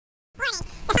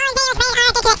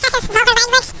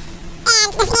language,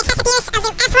 and there's the excessive use of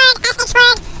the F word, SH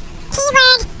word, T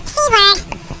word, C word,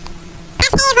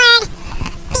 FA word,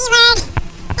 B word,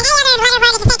 and any other letter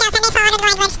word you can think of that may fall under the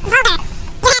language vulgar.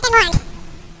 You have been warned.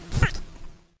 Fuck.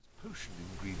 Potion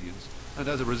ingredients, and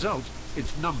as a result,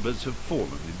 its numbers have fallen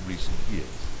in recent years.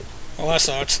 Well, that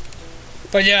sucks.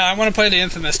 But yeah, I want to play the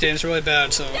Infamous games really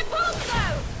bad, so...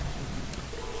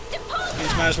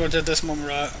 You might as well get this one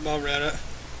while we're at it.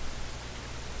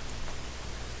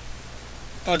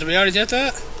 Oh, did we already get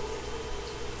that?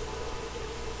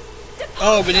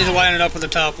 Oh, we need to line it up with the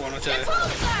top one, okay.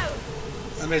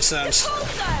 That makes sense.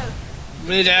 We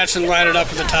need to actually line it up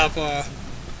with the top one.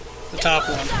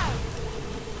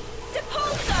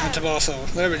 And Taboso.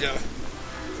 There we go.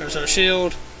 There's our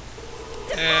shield.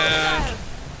 And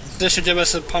this should give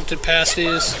us a pumpkin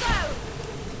pasties.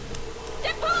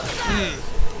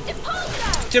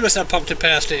 Give us that pumpkin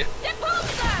pasty.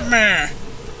 Meh.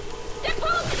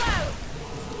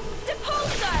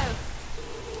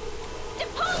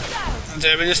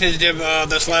 Okay, we just need to give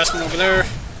this last one over there.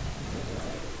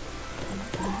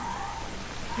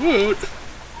 Woot.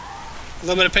 A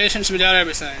little bit of patience, we got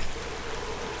everything.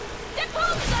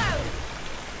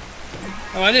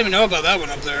 Oh, I didn't even know about that one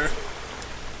up there.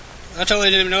 I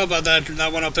totally didn't even know about that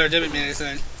one up there. Didn't mean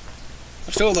anything.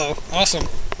 That's cool though. Awesome.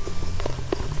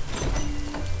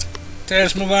 Okay,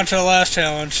 let's move on to the last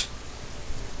challenge.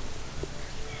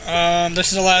 This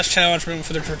is the last challenge room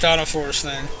for the Cortana Force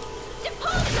thing.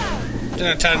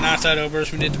 Gonna try to knock that over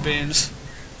as we need the beans.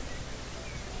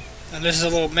 And this is a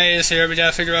little maze here. We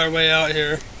gotta figure out our way out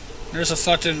here. There's a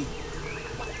fucking...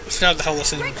 I forgot what the hell this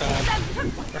thing is called.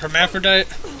 A hermaphrodite?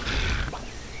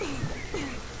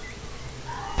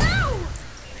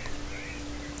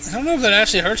 I don't know if that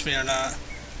actually hurts me or not.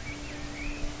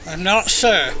 I'm not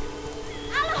sure.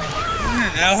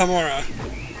 Alhambra.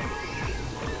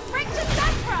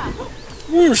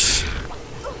 Whoosh.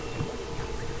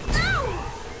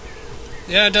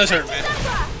 Yeah, it does hurt me.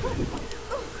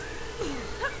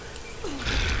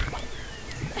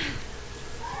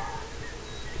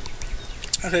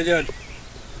 Okay, good.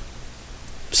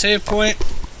 Save point.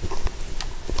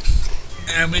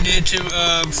 And we need to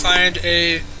find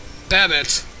a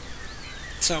Babbit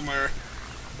somewhere.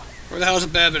 Where the hell is a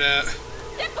Babbit at?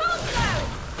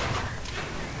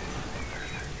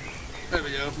 There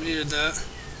we go. We needed that.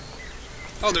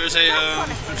 Oh, there's a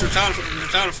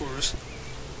Cortana Force.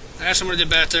 I actually want to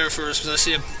get back there first because I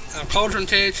see a cauldron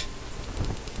cake.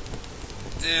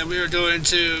 And we are going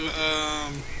to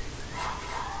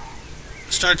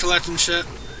start collecting shit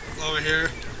over here.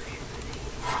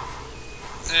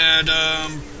 And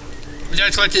we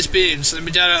gotta collect these beans, and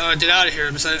we gotta get out of here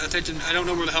because I don't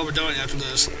know where the hell we're going after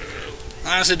this.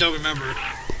 I honestly don't remember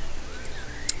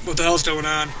what the hell's going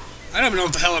on. I don't even know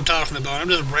what the hell I'm talking about. I'm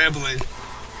just rambling.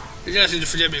 You guys need to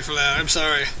forgive me for that. I'm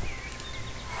sorry.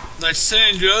 Like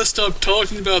saying, you gotta stop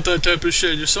talking about that type of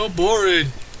shit. You're so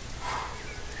boring.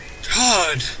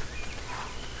 God.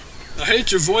 I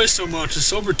hate your voice so much. It's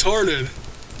so retarded.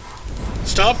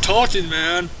 Stop talking,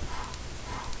 man.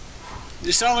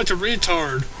 You sound like a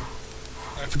retard.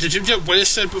 But did you get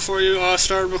wasted before you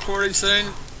started recording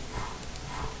thing?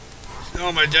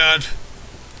 Oh my god.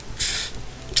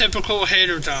 Typical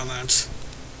hater comments.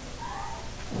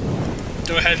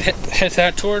 Go ahead and hit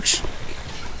that torch.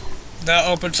 That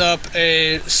opens up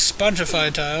a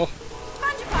Spongify tile.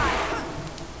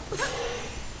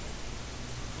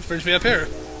 Which brings me up here.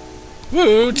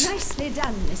 Woot! Nicely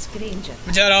done, Miss Granger.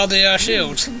 We got all the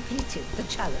shields. You completed the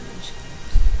challenge.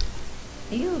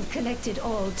 You've collected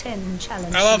all 10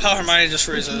 challenges. I love how Hermione just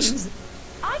freezes.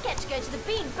 I get to go to the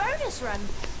BEAN bonus run.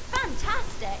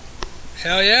 Fantastic.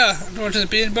 Hell yeah, I'm going to the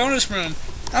BEAN bonus room.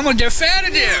 I'm gonna get fat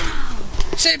again. Wow.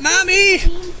 Say, Mommy!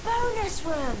 BEAN bonus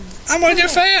room. I'm gonna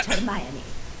get fat. Hermione,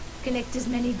 collect as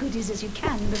many goodies as you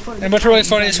can before. And what's really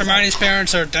funny is Hermione's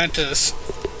parents are dentists.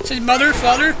 Say, Mother,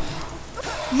 Father,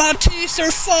 my teeth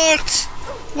are fucked.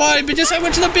 Why? Because I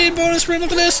went to the BEAN bonus room.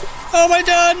 Look at this. Oh my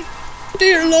god.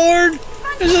 Dear Lord.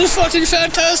 This is fucking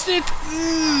fantastic.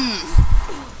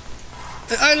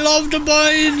 I love the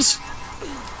beans.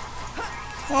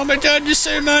 Oh my god, you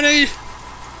save money.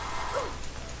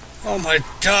 Oh my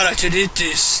god, I can eat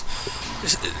this.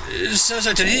 It says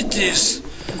I can eat this.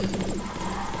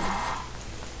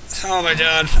 Oh my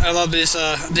god, I love this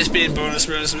BEAN bonus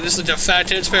rooms. This is like a fat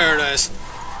kid's paradise.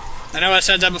 I know I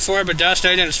said that before, but gosh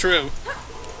dang it, it's true.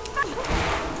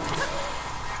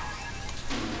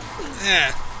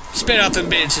 Yeah. Spit out them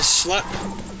beans, you slut.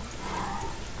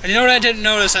 And you know what I didn't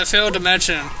notice? I failed to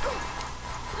mention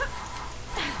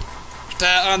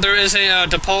that there is a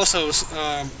depulso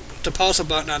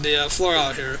button on the floor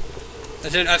out here.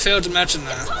 I failed to mention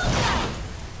that.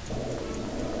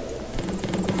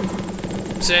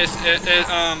 See,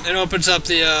 it opens up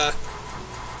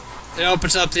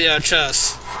the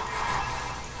chest.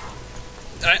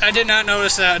 I did not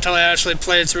notice that until I actually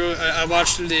played through. I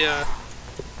watched through the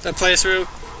playthrough.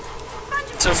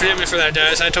 So forgive me for that,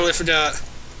 guys. I totally forgot.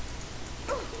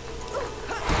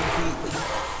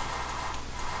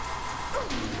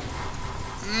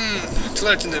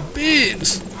 Collecting the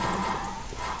beans.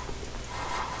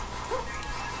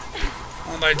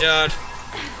 Oh my god.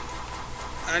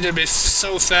 I'm gonna be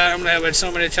so fat. I'm gonna have like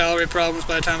so many calorie problems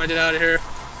by the time I get out of here.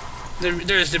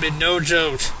 There's gonna be no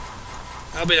joke.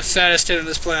 I'll be the fattest kid on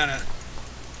this planet.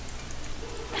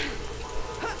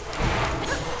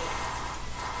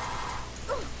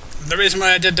 The reason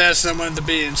why I did that is I wanted the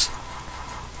beans.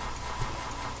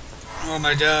 Oh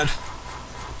my god.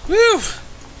 Woo!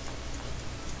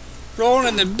 Rolling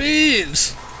in the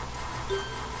beans!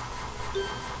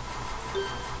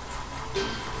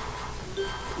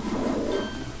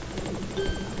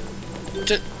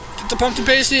 Get the pumpkin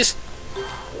pasties!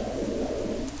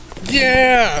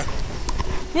 Yeah!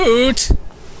 Woot!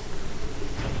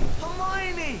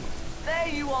 Hermione! There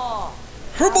you are!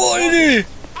 Hermione!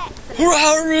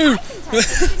 Hurrah!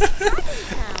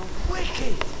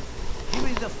 Wicked! You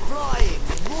mean the flying,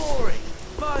 roaring,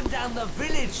 burn down the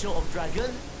village sort of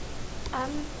dragon?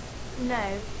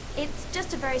 No. It's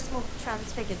just a very small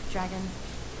transfigured dragon.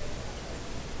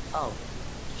 Oh,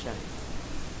 shame.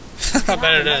 I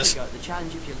bet it is. Go at the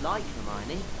challenge if you like,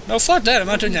 Hermione. No, fuck that. I'm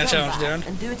not doing that Come challenge, back dude.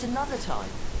 and do it another time.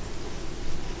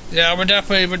 Yeah, we're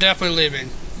definitely leaving.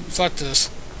 Fuck this.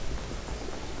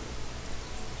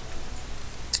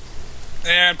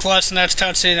 And plus, in that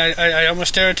cutscene, I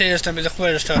almost guarantee it's gonna be the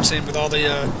Quidditch cutscene with all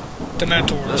the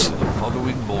Dementors. The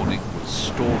following morning was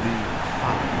stormy and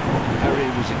fun. Harry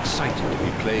was excited to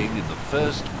be playing in the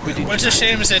first Quidditch. What's a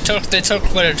shame is they took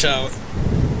Quidditch out.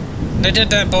 They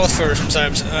did that in both versions, I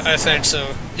think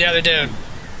so. Yeah, they did.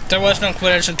 There was no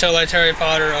Quidditch until like Harry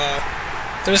Potter.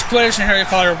 There was Quidditch in Harry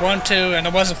Potter 1, 2, and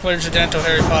there wasn't Quidditch again until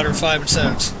Harry Potter 5 and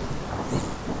 6.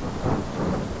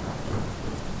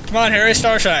 Come on, Harry,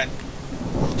 Starshine.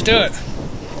 Let's do it.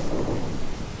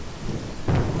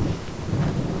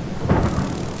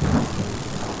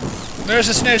 There's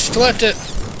the snitch. Collect it.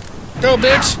 Go,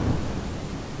 bitch.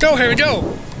 Go, Harry,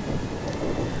 go.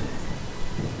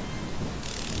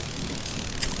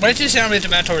 Wait till you see how many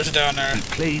Dementors are down there. He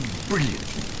played brilliantly.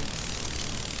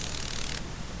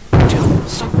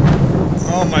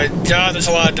 Oh my god, there's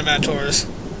a lot of Dementors.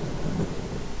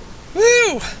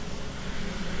 Woo!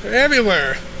 They're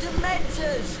everywhere.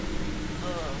 Dementors!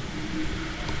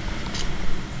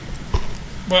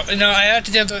 Well, you know, I have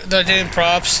to give the game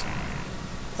props.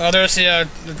 There's the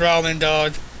growling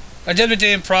dog. I did the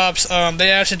game props.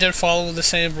 They actually did follow the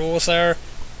same rules there.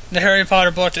 In the Harry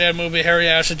Potter book and movie, Harry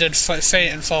actually did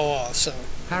faint and fall off, so...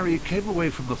 Harry came away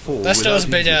from the fall that still is a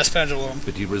without big-ass injury, pendulum.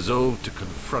 but he resolved to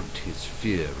confront his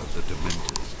fear of the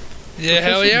Dementors. Yeah,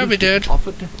 hell yeah, we did.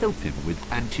 Offered to help him with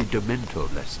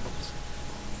anti-Dementor lessons.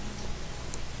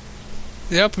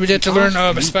 Yep, we did to learn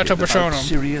Spectral about Patronum.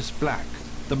 Sirius Black,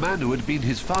 the man who had been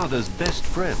his father's best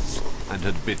friend and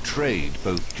had betrayed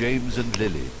both James and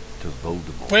Lily to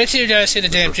Voldemort. Wait till you guys see the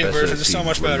GameCube version, it's so seemed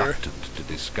much better. reluctant to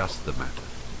discuss the matter.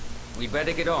 We'd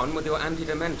better get on with your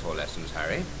anti-Dementor lessons,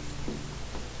 Harry.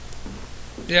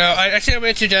 Yeah, I can't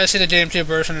wait till you guys see the GameCube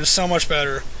version, it's so much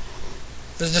better.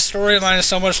 The storyline is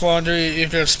so much longer, you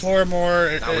can explore more,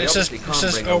 it's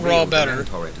just overall better.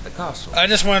 Into the castle. I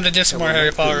just wanted to get some more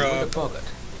Harry Potter The boggart.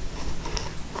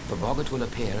 The boggart will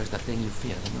appear as the thing you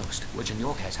fear the most, which in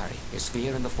your case, Harry, is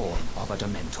fear in the form of a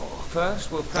Dementor.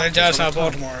 First, we'll Thank practice God on it's a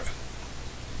not target. Baltimore.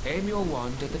 Aim your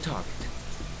wand at the target.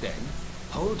 Then,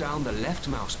 hold down the left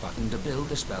mouse button to build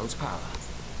the spell's power.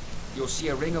 You'll see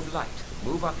a ring of light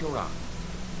move up your arm.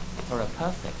 For a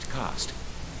perfect cast,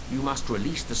 you must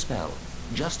release the spell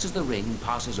just as the ring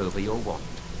passes over your wand.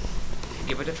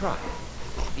 Give it a try.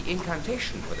 The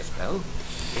incantation for the spell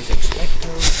is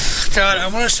Expecto... God, I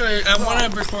want to show you, I want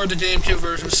to record the GameCube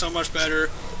version so much better.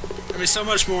 I mean, so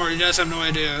much more, you guys have no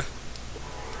idea.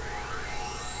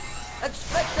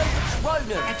 Expecto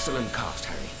Patronum! Excellent cast,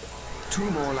 Harry. 2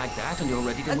 more like that and you're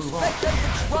ready to move on. Expecto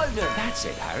Patronum! That's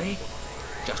it, Harry.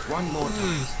 Just 1 more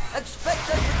time.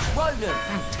 Expecto Patronum!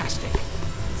 Fantastic.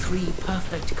 3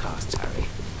 perfect casts, Harry.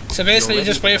 So basically, you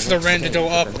just wait for the ring to go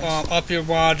up your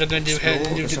wand, and then you hit,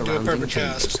 and you can do a perfect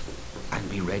cast. And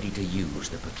be ready to use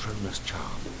the Patronus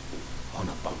charm on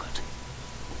a boggart.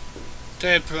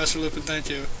 Okay, Professor Lupin, thank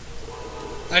you.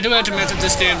 I do have to admit that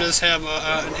this game does have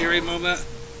an eerie moment.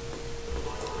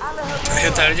 I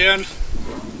hit that again.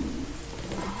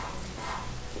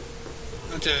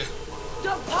 Okay.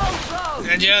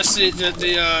 And yes,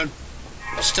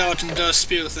 skeleton does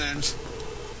spew things.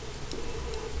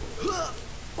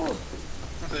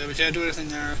 Okay, we can't do anything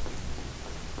there.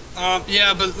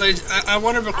 Yeah, but like, I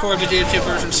want to record the GameCube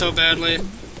version so badly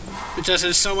because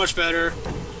it's so much better.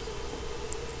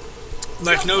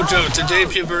 Like, no joke, the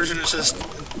GameCube version is just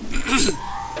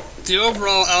the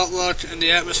overall outlook and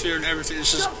the atmosphere and everything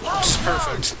is just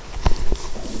perfect.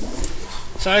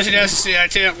 So as you guys can see, I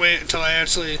can't wait until I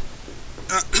actually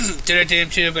get a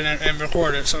GameCube and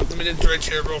record it. So let me just drink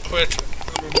here real quick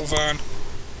and we'll move on.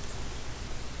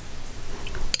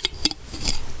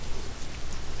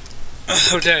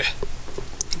 Okay.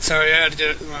 Sorry, I had to get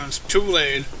it. Well, it's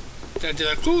Kool-Aid. Gotta get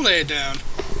that Kool-Aid down.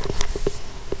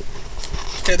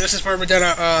 Okay, this is where we're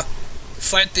gonna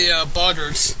fight the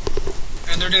boggarts,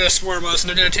 and they're gonna swarm us, and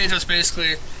they're gonna teach us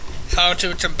basically how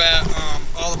to combat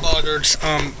all the boggarts,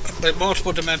 like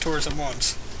multiple Dementors at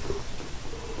once.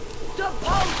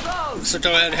 So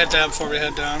go ahead and hit that before we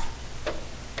head down.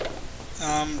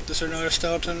 Is there another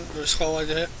skeleton or skull I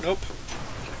can hit? Nope.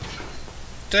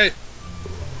 Okay.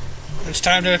 It's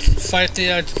time to fight the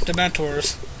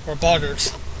Dementors, or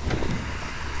boggarts.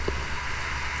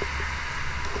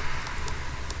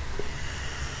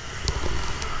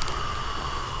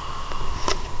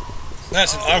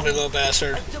 That's an ugly little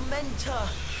bastard. A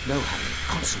Dementor. No, Harry,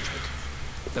 concentrate.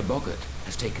 The boggart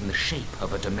has taken the shape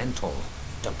of a Dementor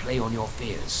to play on your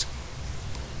fears.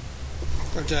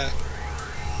 Okay.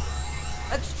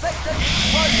 Expect an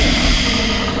explosion.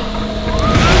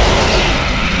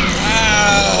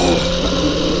 Ow!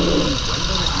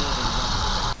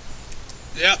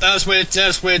 Yeah, that's way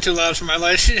too loud for my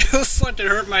liking. It fucking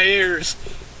hurt my ears.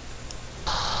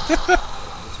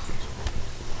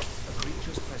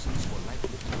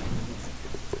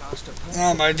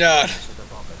 Oh my god.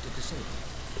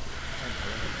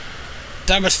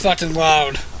 That was fucking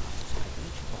loud.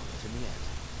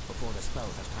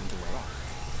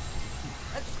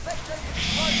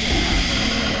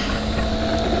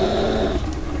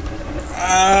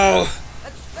 Ow.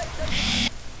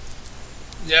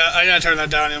 Yeah, I gotta turn that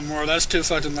down even more. That's too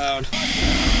fucking loud.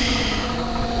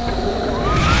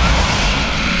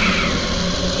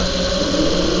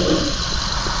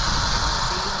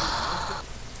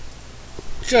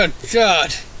 Good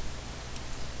God.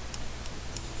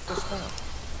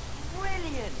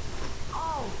 Brilliant.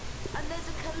 Oh, and there's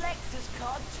a collector's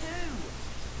card too.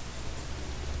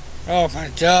 Oh my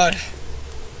God.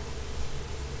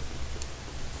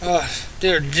 Oh,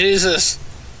 dear Jesus.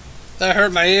 That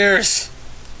hurt my ears.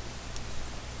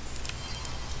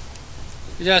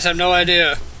 You guys have no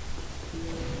idea.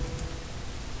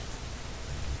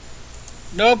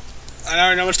 Nope. I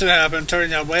already know what's gonna happen.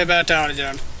 Turning that way back down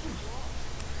again.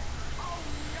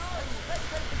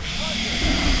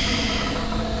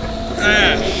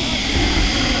 Ah.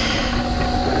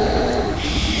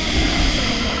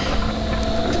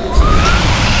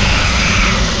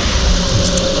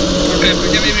 Okay,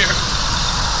 but give me here.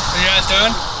 Are you guys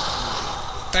done?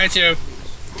 Thank you.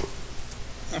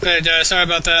 Okay, guys, sorry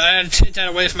about that. I had to take that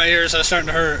away from my ears, so it's starting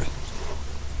to hurt.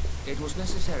 It was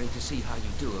necessary to see how you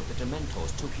do if the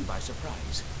Dementors took you by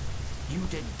surprise. You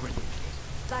did brilliantly.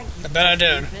 Thank you. I bet I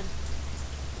did.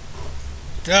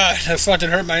 God, that fucking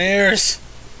hurt my ears.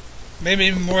 Maybe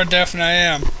even more deaf than I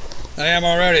am. I am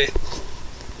already.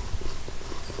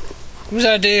 Whose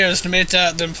idea is to make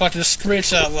them fucking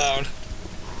screech out loud?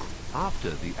 After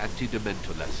the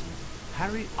anti-Dementor lesson,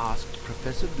 Harry asked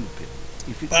Professor Lupin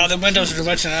if it Wow, was the windows true are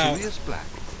glitching that out. Sirius Black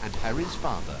and Harry's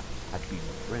father had been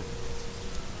friends.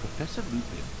 Professor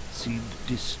Lupin seemed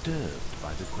disturbed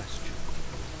by the question.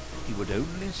 He would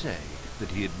only say that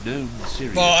he had known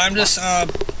Sirius Well, I'm just, or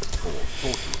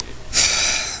thought he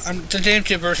did. the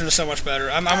GameCube version is so much better.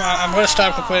 I'm gonna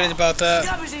stop complaining about that.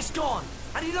 Scabbers is gone.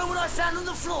 And you know what I found on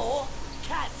the floor?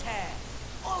 Cat's hair.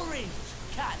 Orange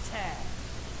cat's hair.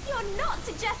 You're not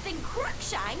suggesting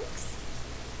Crookshanks?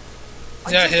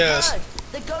 Yeah, I he is. just heard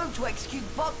they're going to execute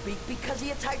Buckbeak because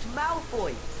he attacked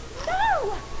Malfoy.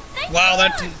 No! They Wow,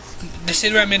 won't. you see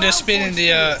what I mean? They're speeding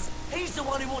the, He's the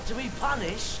one who ought to be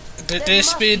punished. they There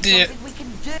must speed be the, something we can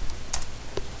do.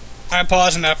 I'm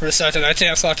pausing that for a second, I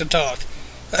can't fucking talk.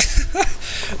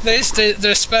 they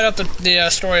sped up the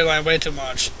storyline way too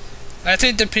much. I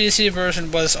think the PC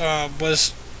version was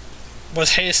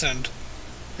hastened.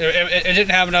 It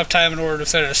didn't have enough time in order to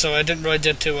finish, so it didn't really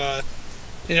get to,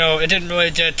 it didn't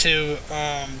really get to,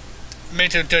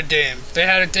 make it a good game. They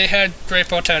had great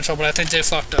potential, but I think they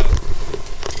fucked up.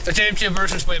 The GameCube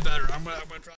version's way better. I'm gonna try.